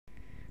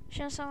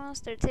Känns som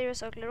Monster,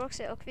 Tyrus och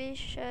Leroxy och vi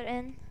kör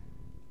en...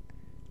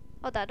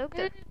 Och där dog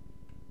du.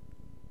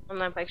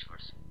 Online på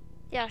xForce.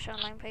 Jag kör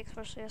online på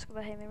xForce så jag ska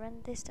bara hem i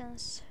run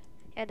distance.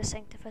 Jag hade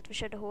sänkt det för att vi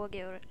körde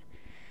HG och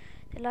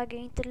det laggar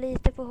ju inte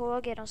lite på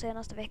HG de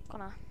senaste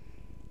veckorna.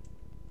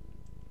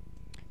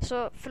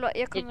 Så förlåt,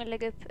 jag kommer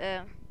lägga upp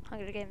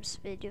Hunger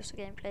Games videos och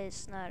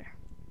gameplays när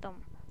de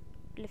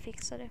blir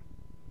fixade.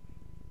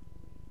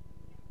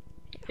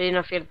 Det är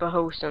något fel på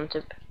hosten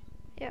typ.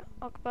 Ja,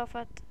 och bara för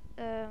att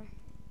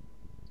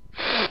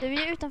du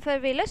är ju utanför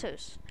Villes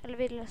hus, eller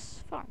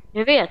Villes farm.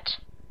 Jag vet.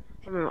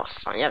 Men vad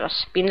fan, jävla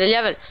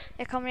spindeljävel.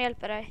 Jag kommer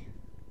hjälpa dig.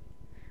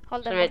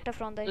 Håll den borta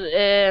från dig.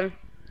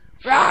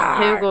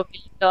 Hugo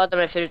dödade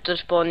mig förut och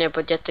spawnade på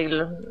ett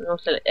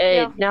jätteglömt ställe.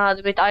 Ja. Jag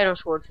hade mitt Iron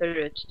Sword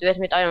förut. Du vet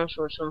mitt Iron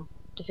Sword som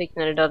du fick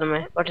när du dödade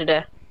mig. Vart är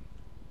det?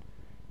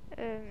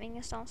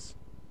 Ingenstans.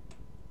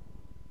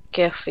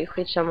 Okej,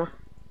 skitsamma.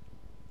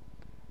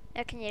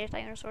 Jag kan ge dig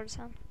ett Iron Sword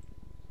sen.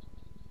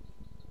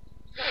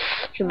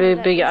 Ska vi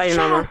bygga Iron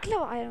Armor? Jäklar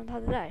vad Iron du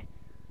hade där.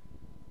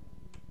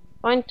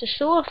 Var inte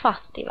så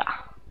fattig va?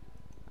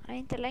 Nej,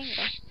 inte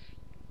längre.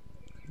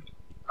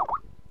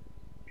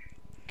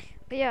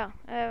 Men ja.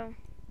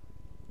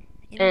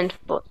 1,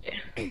 2,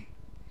 3.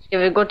 Ska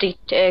vi gå till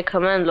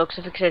command block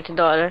så fixar det till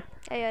idag eller?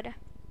 Jag gör det.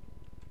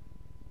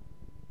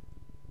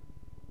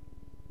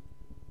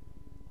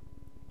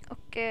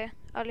 Och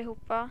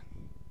allihopa,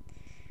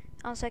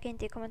 ansök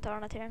inte i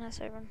kommentarerna till den här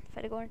servern,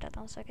 för det går inte att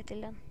ansöka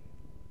till den.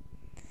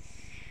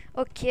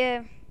 Och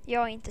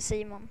jag är inte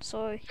Simon,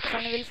 så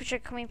om ni vill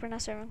försöka komma in på den här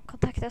servern,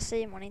 kontakta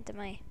Simon, inte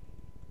mig.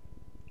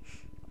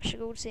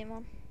 Varsågod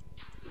Simon.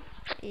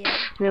 Igen.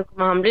 Nu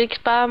kommer han bli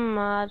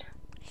spammad.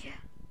 Yeah.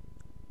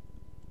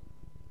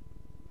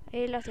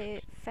 Jag gillar att det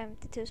är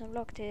 50 000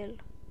 block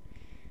till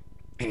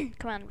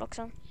command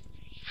blocksen.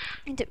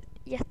 Inte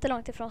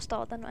jättelångt ifrån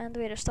staden, och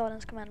ändå är det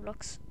stadens command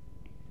blocks.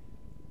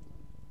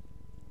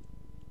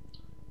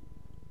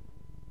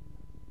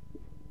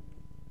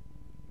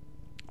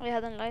 Och jag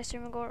hade en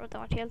livestream igår och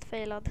den var helt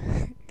failad.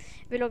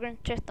 Vi låg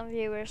runt 13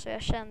 viewers och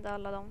jag kände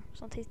alla dem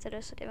som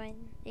tittade, så det var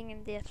ingen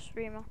idé att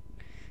streama.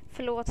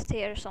 Förlåt till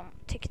er som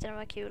tyckte den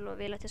var kul och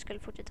ville att jag skulle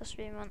fortsätta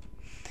streama.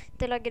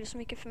 Det laggade så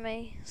mycket för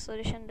mig så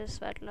det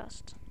kändes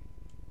värdelöst.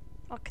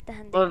 Och det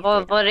hände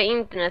inget. Var det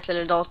internet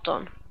eller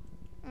datorn?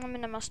 Ja,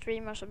 men när man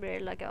streamar så blir det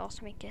lagga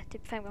så mycket.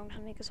 Typ 5 gånger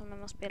så mycket som när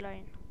man spelar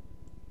in.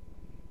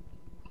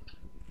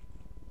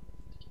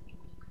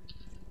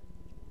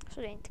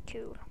 Så det är inte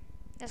kul.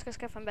 Jag ska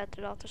skaffa en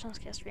bättre dator, sen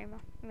ska jag streama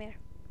mer.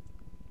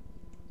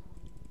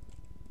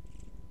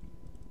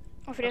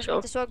 Och för er som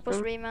inte såg på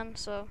streamen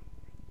så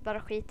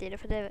bara skit i det,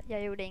 för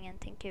jag gjorde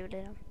ingenting kul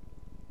i den.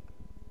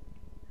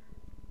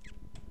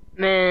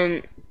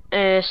 Men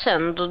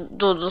sen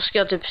då ska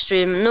jag typ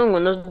streama någon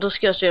gång, då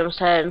ska jag streama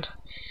så här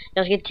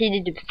ganska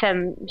tidigt, typ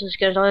 5, så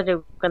ska jag ta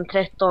typ klockan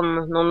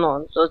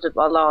 13:00 så typ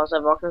alla har så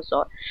här vaknat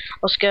så.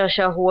 Och ska jag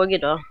köra HG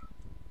då?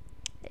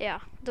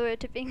 Ja, då är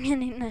typ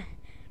ingen inne.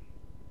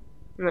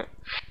 Nej.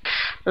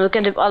 Och då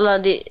kan typ alla,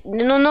 det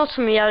är något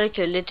som är jävligt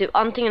kul, det är typ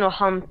antingen att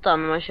hanta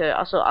när man kör,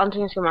 alltså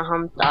antingen ska man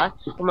hanta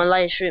om man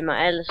livestreamar,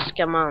 eller så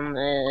ska man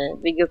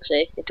bygga upp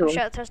sig i torn.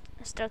 Köra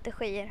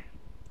strategier.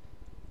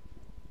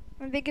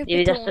 Men bygga upp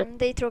i torn,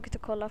 det är tråkigt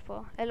att kolla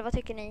på. Eller vad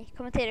tycker ni?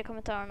 Kommentera i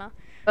kommentarerna.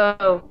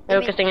 Jag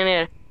råkar stänga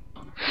ner.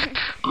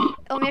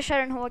 Om jag kör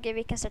en HG,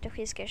 vilken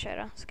strategi ska jag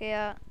köra? Ska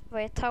jag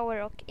vara i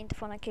tower och inte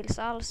få några kills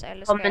alls?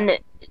 Eller ska men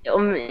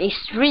om i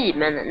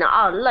streamen när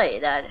alla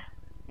är där.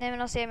 Nej,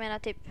 men alltså jag menar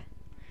typ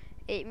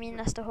i min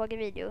nästa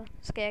HG-video,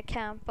 ska jag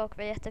campa och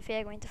vara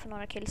jättefeg och inte få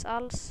några kills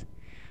alls?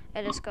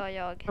 Eller ska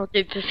jag... Och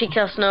typ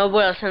fixa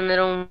snöbollar, sen när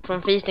de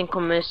från fisen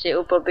kommer se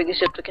upp och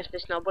byggas upp, då kastar vi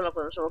snöbollar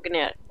på dem som åker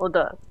ner och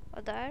dör.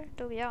 Och där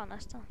dog jag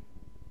nästan.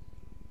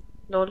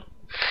 Lol.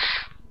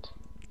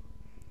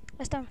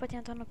 Jag stämmer på att jag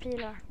inte har några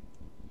pilar.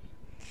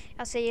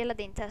 Alltså jag gillar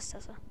din test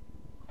alltså.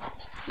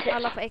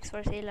 Alla på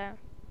xForce gillar den.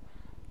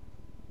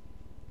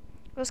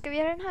 Vad ska vi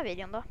göra i den här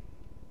videon då?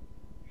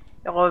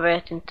 Jag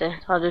vet inte.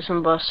 Hade du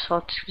som bara sa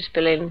att du skulle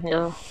spela in?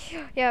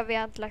 Ja, vi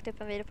har inte lagt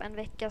upp en video på en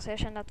vecka, så jag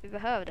kände att vi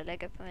behövde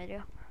lägga upp en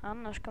video.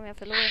 Annars kommer jag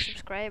förlora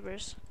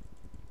subscribers.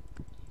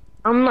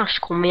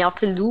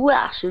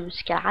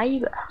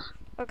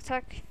 Och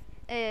tack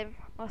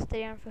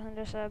återigen för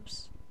 100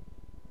 subs.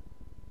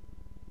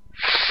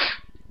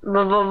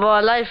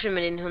 Vad livestream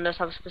med din 100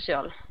 subs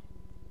special?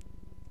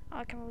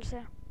 Ja, kan man väl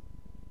säga.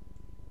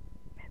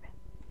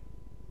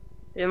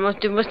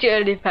 Du måste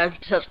göra din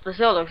 50 subs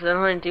special också, den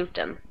har jag inte gjort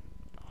än.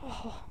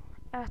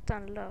 Äta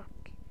en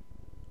lök.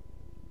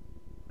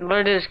 Vad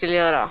är det du skulle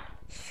göra?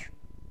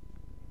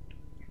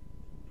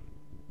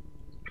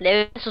 Det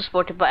är så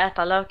svårt att bara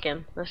äta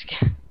löken.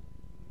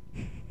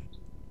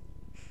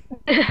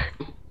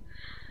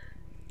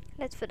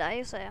 Lätt för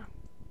dig att säga.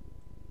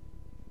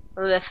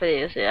 Vad är det för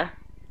dig att säga?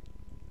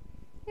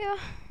 Ja,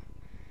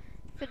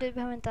 för du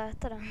behöver inte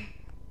äta den.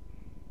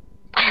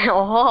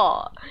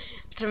 Jaha,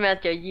 jag tror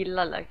att jag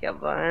gillar lök. Jag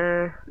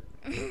bara...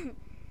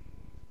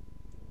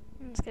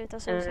 Ska vi ta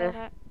sås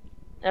här?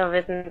 Jag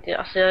vet inte,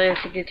 alltså jag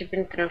tycker typ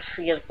inte något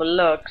fel på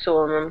lök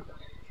så, men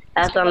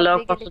Äta en lök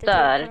bygga och lite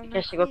sådär. till på de här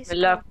Kanske gått med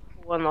skyskraporna. lök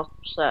på något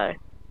sådär.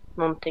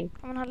 Någonting.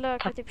 Om man har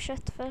lök och typ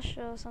köttfärs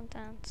och sånt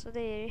där, så det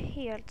är ju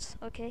helt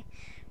okej.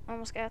 Om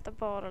man ska äta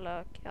bara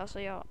lök, alltså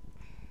nej.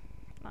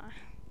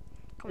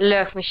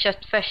 Lök med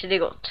köttfärs, det är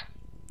gott.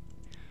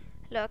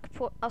 Lök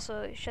på,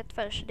 alltså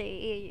köttfärs,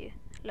 det är ju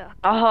lök.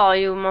 Jaha,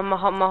 jo,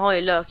 man har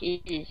ju lök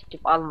i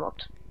typ all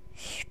mat.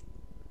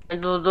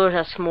 Men då är det så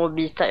här små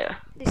bitar ju.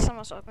 Det är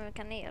samma sak med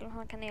kanel. Man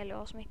har kanel i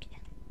så mycket.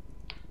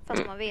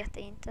 Fast man vet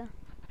det inte.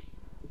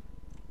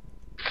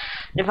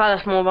 Det får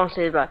alla småbarn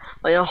säger bara,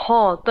 jag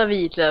hatar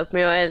vitlök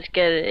men jag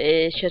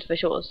älskar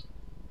köttfärssås.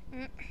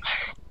 Mm.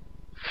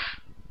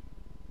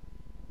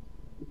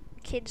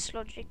 Kids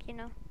logic, you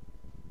know.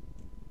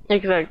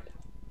 Exakt.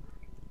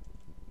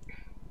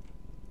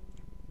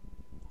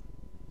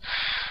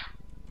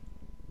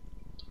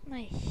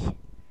 Nej.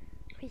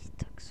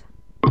 Skit också.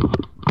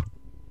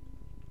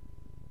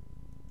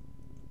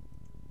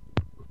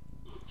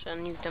 Så jag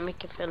njuter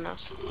mycket för den här.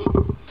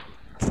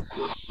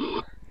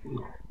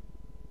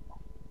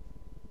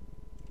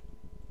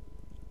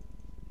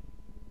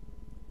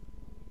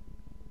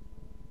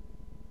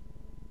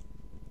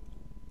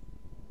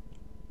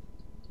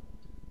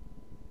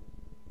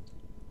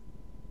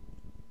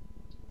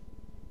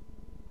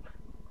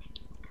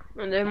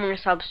 Men det är hur många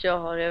subs jag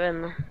har, jag vet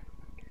inte.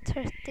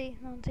 30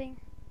 någonting.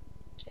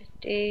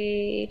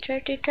 31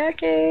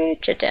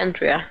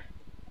 tror jag.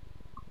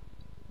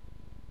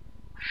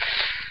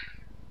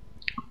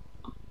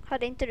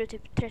 Hade inte du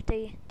typ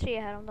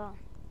 33 häromdagen?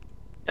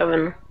 Jag vet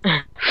inte.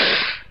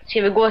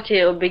 Ska vi gå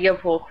till och bygga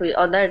på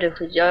ja, där är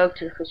det jag är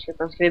också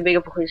skyddsskatten. Ska vi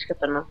bygga på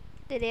skyddsskatterna?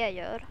 Det är det jag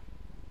gör.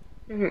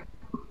 Mhm.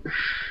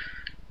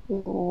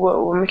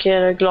 Wow, mycket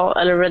är det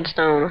eller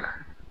redstone.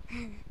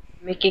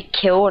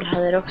 Mycket kol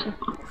hade det också.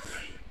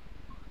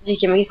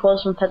 Lika mycket kol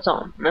som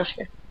Petson.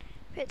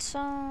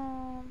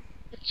 Petson.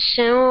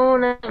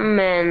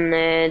 Men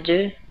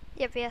du.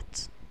 Jag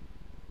vet.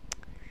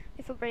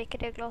 Vi får breaka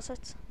det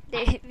glaset.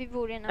 Vi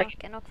bor i en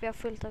öken och vi har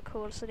fullt av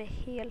kol, så det är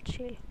helt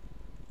chill.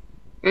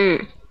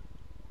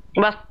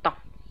 What the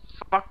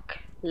fuck?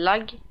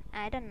 Lag?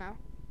 I don't know.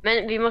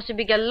 Men vi måste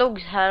bygga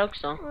logs här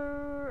också.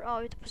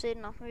 Ja, ute på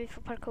sidorna. Men vi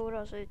får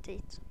parkoura oss ut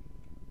dit.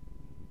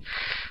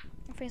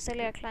 Vi får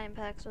installera climb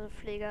packs och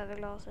flyga över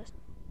glaset.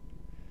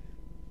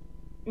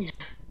 Men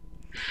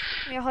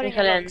jag har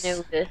inga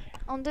logs.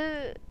 Om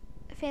du...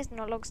 Finns det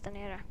några logs där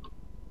nere?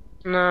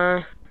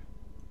 Nej.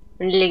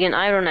 Men det ligger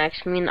en iron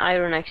axe. Min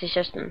iron axe i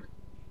kästen.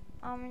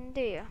 Ja, men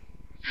det är.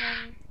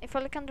 Men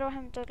ifall du kan dra och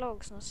hämta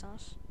logs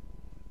någonstans.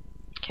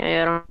 Kan jag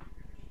göra.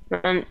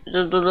 Men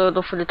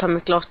då får du ta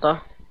mitt glas då.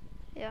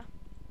 Ja.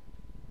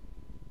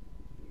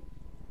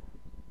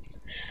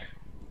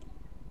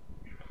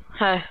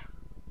 Här.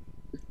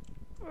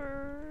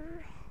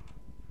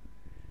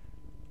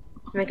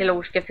 Hur mycket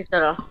logs ska jag fixa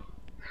då?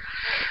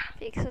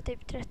 Fixa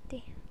typ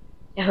 30.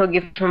 Jag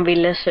hugger från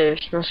Willes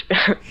hus.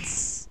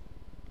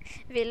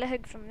 Ville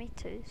högg från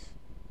mitt hus.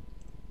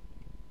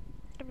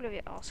 Då blev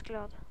jag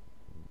asglad.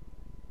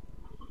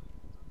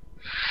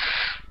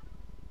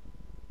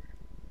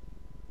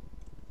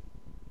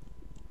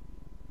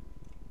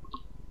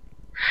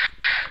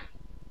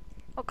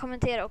 Och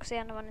kommentera också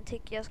gärna vad ni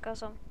tycker jag ska ha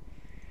som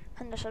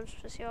 100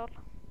 special.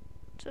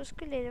 Så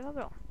skulle det vara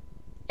bra.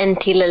 En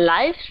till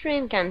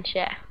livestream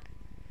kanske.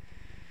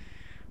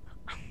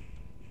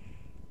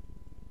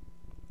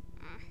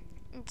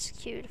 Inte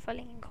så kul ifall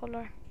ingen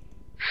kollar.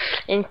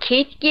 En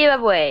kit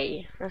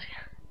giveaway.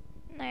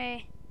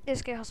 Nej, det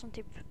ska jag ha som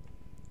typ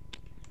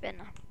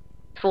vänner.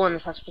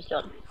 200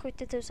 special.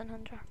 70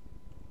 100.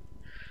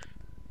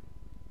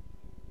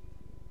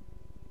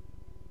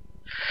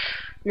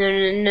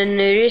 Nu är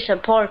det ju så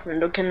partner,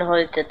 då kan du ha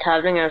lite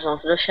tävlingar och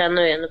sånt, för då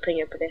tjänar du ändå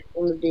pengar på det,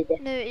 om du blir det.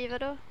 Nu i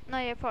vadå?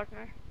 När jag är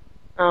partner?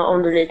 Ja,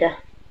 om du blir det.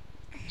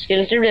 Skulle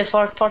inte du bli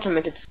partner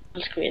med typ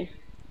fullscreen?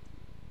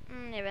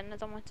 Jag vet inte,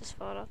 de har inte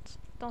svarat.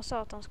 De sa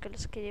att de skulle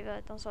skriva,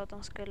 de sa att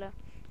de skulle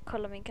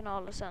kolla min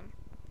kanal och sen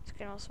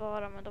skulle de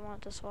svara, men de har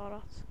inte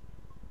svarat.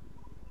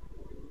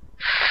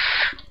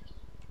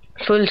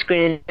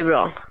 Fullscreen är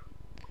bra.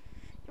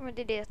 Ja, men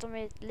det är det att de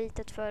är ett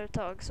litet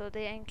företag, så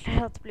det är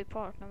enklare att bli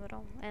partner med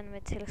dem än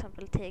med till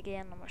exempel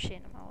TGN och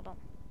Machinima och dem.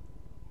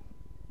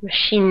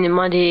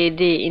 Machinima, det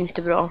är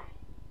inte bra.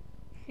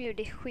 Jo,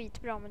 det är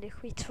skitbra, men det är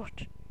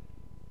skitsvårt.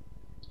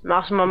 Men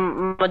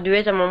alltså du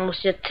vet att man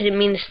måste göra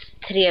minst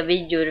 3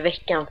 videor i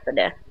veckan för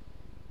det.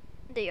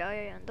 Det gör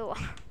jag ju ändå.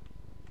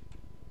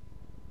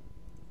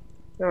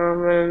 Ja,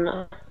 men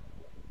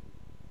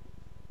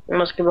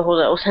man ska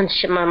behålla, och sen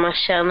man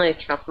tjänar ju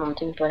knappt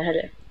någonting på det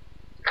heller.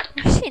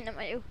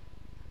 Machinima ju.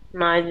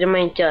 Nej, det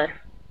man inte gör.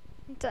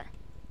 Inte?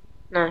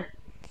 Nej.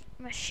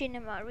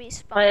 Machinima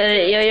respawn.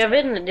 Ja, jag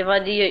vet inte,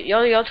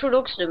 jag trodde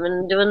också det,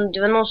 men det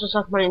var någon som sa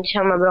att man inte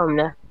tjänar bra om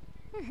det.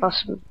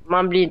 Fast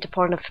man blir inte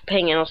partner för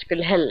pengarna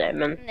skulle heller,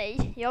 men...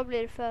 Nej, jag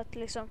blir för att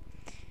liksom...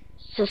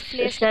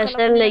 Fler ska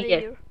kolla på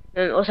videor.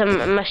 Och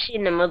sen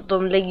Machinima,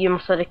 de lägger ju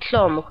massa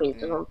reklam och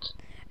skit och sånt.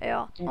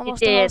 Ja, man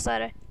måste ha så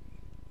här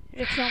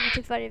reklam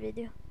till varje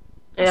video.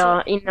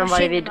 Ja, innan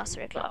varje video.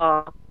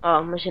 Reklam.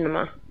 Ja,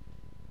 Machinima.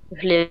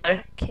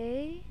 Fler.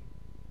 Okej.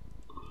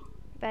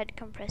 Bad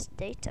compressed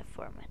data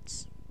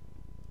formats.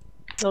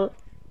 Ja.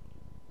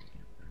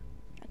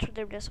 Jag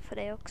trodde det blev så för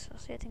dig också,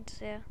 så jag tänkte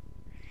säga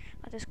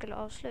att jag skulle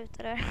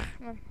avsluta där.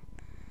 Men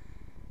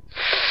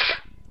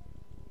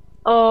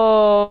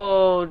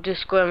Du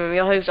skojar med mig.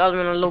 Jag har gjort alla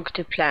mina logs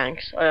till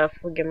planks och jag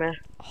får med.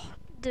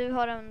 du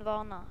har en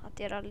vana att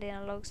göra alla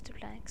dina logs till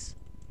planks.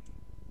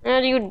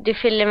 Ja, det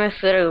fyllde jag med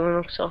förra gången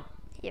också.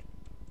 Japp.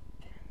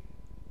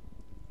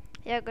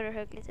 Jag går och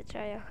hugger lite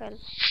trä jag själv.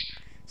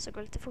 Så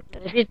går det lite Det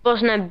fortare. finns bara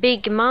såna här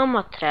Big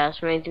Mama-trä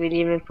som jag inte vill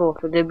ge mig på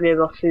för det blir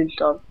bara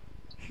fult av.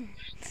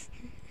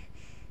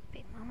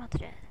 Big Mama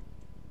träd.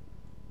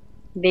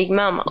 Big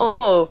Mama.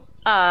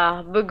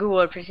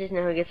 Bugghål precis när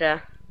jag hugger trä.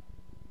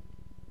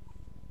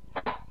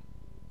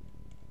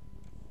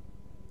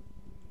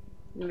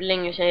 Det var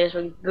länge sedan jag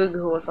såg ett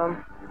bugghål fan.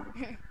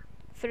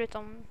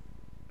 Förutom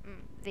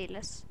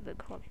Villes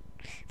bugghål.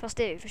 Fast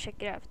det är ju för sig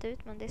grävt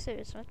ut, men det ser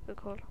ut som ett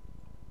bugghål.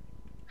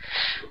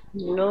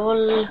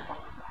 LOL.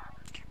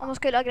 Om man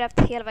skulle ha grävt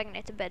hela vägen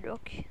ner till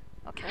bedrock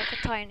och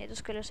på Tiny, då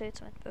skulle det se ut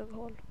som ett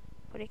bugghål.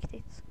 På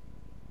riktigt.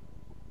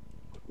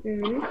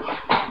 Mm.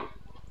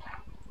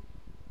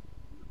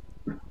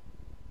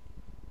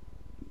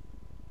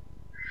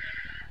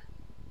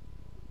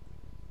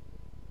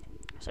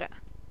 Sådär.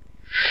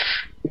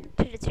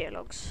 33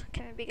 logs.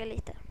 Kan vi bygga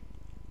lite.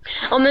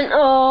 Ja men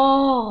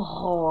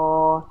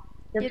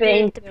Nu blir det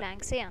inte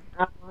planks igen.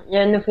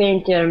 Ja, nu får jag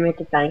inte göra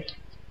mycket plank.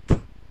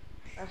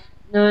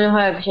 Nu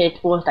har jag för sig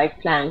 2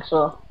 stark plank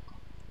så.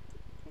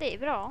 Det är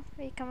bra.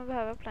 Vi kommer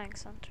behöva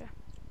planksen tror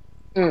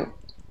jag. Mm.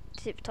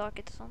 Typ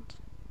taket och sånt.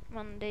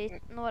 Men det är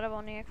några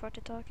våningar kvar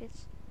till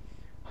taket.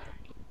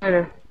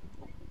 Mm.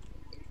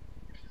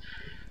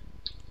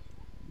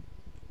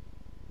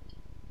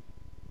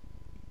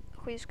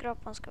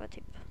 Skyskrapan ska vara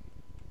typ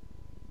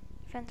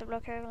 50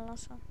 block hög eller något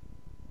sånt.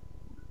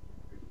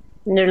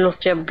 Nu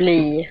låter jag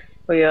bli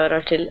att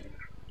göra till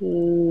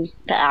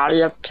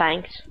alla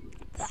planks.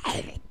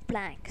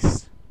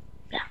 Planks.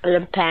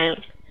 Alla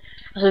planks.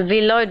 Alltså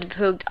vi har ju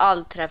huggt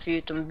allt trä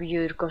förutom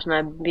björk och såna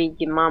här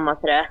Big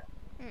Mama-trä.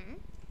 Mm.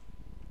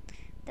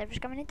 Därför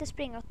ska man inte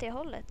springa åt det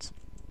hållet.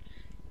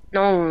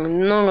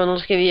 Någon gång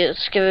ska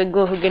vi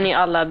gå och hugga ner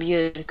alla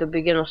björk och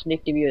bygga något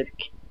snyggt i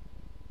björk.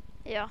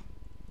 Ja.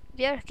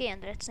 Björk är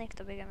ändå rätt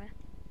snyggt att bygga med.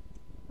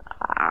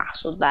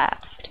 Sådär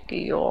tycker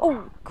jag.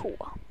 OK.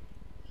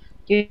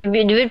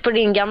 Du vet på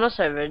din gamla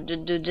server,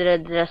 det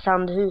där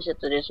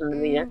sandhuset och det som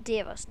du byggde.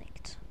 Det var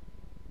snyggt.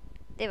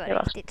 Det var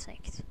riktigt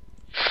snyggt.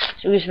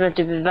 Det såg ut som ett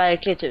typ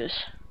verkligt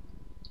hus.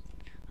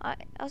 Ja,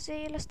 alltså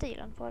jag gillar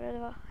stilen på det. Det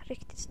var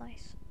riktigt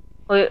nice.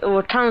 Och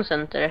vårt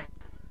towncenter.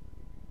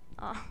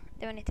 Ja,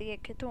 det var 90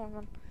 GQ-torn,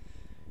 men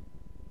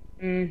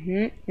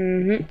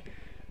Mhm.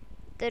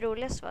 det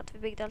roligaste var att vi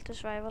byggde allt i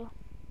survival.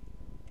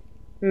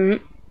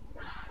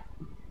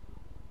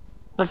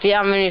 Varför vi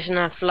använder ju sån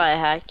här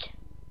flyhack.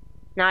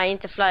 Nej,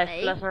 inte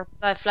Nej.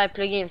 fly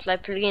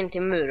plugin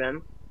till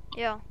muren.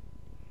 Ja,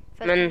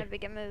 för att kunna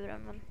bygga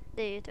muren, men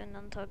det är ju ett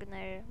undantag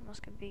när man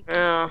ska bygga.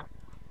 Ja.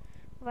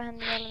 Vad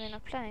hände med alla mina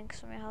planks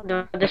som jag Det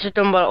hade? var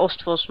dessutom bara oss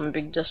två som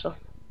byggde så.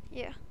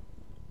 Ja.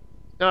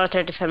 Nu har jag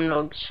 35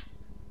 logs.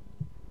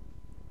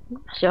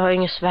 Så jag har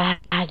ingen svärd,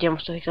 jag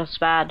måste fixa ett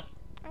svärd.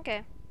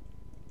 Okej.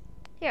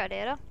 Gör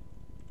det då.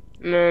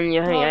 Men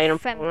jag har inga Ta iron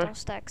på mig. 15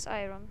 stacks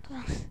iron.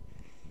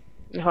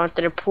 Jag har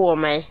inte det på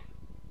mig.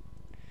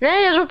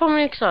 Nej, jag drar på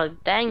mig också.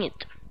 Dang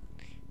it.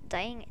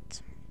 Dang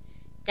it.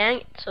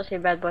 Så ser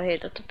Bad Boy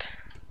Halo typ.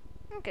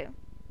 Okej.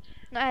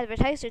 Nu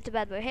advertiserar du till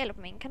Bad Boy Halo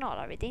på min kanal,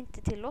 Arvid. Det är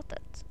inte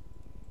tillåtet.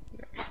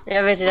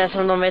 Jag vet inte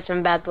om de vet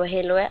vem Bad Boy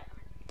Halo är.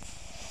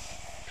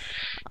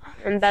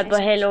 En Bad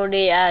Boy Halo,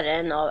 det är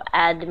en av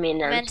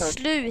adminen Men som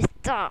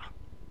sluta!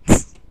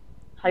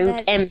 har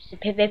gjort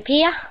MCPVP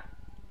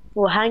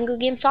och Hunger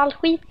Games och all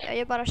skit. Jag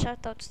gör bara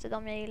shoutouts till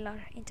dem jag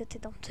gillar, inte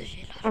till dem du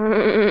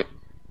gillar.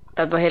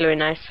 Bad Boy Halo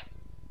är nice.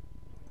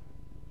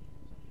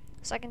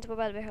 Sök inte på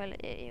Bad Boy Halo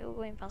och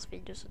gå in på hans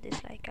videos och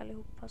dislike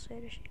allihopa så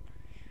är det chill.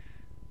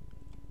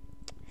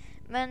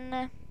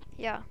 Men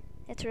ja,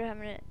 jag tror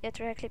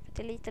det här klippet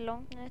är lite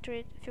långt nu. Jag tror det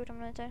är 14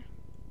 minuter.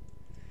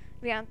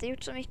 Vi har inte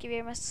gjort så mycket, vi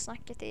har mest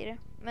snackat i det.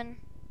 Men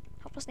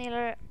hoppas ni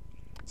gillar det.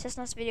 Ses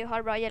nästa video, ha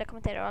det bra, gilla,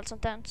 kommentera och allt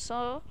sånt där.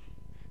 Så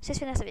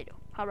ses vi i nästa video.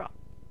 Ha det bra,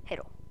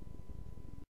 hejdå.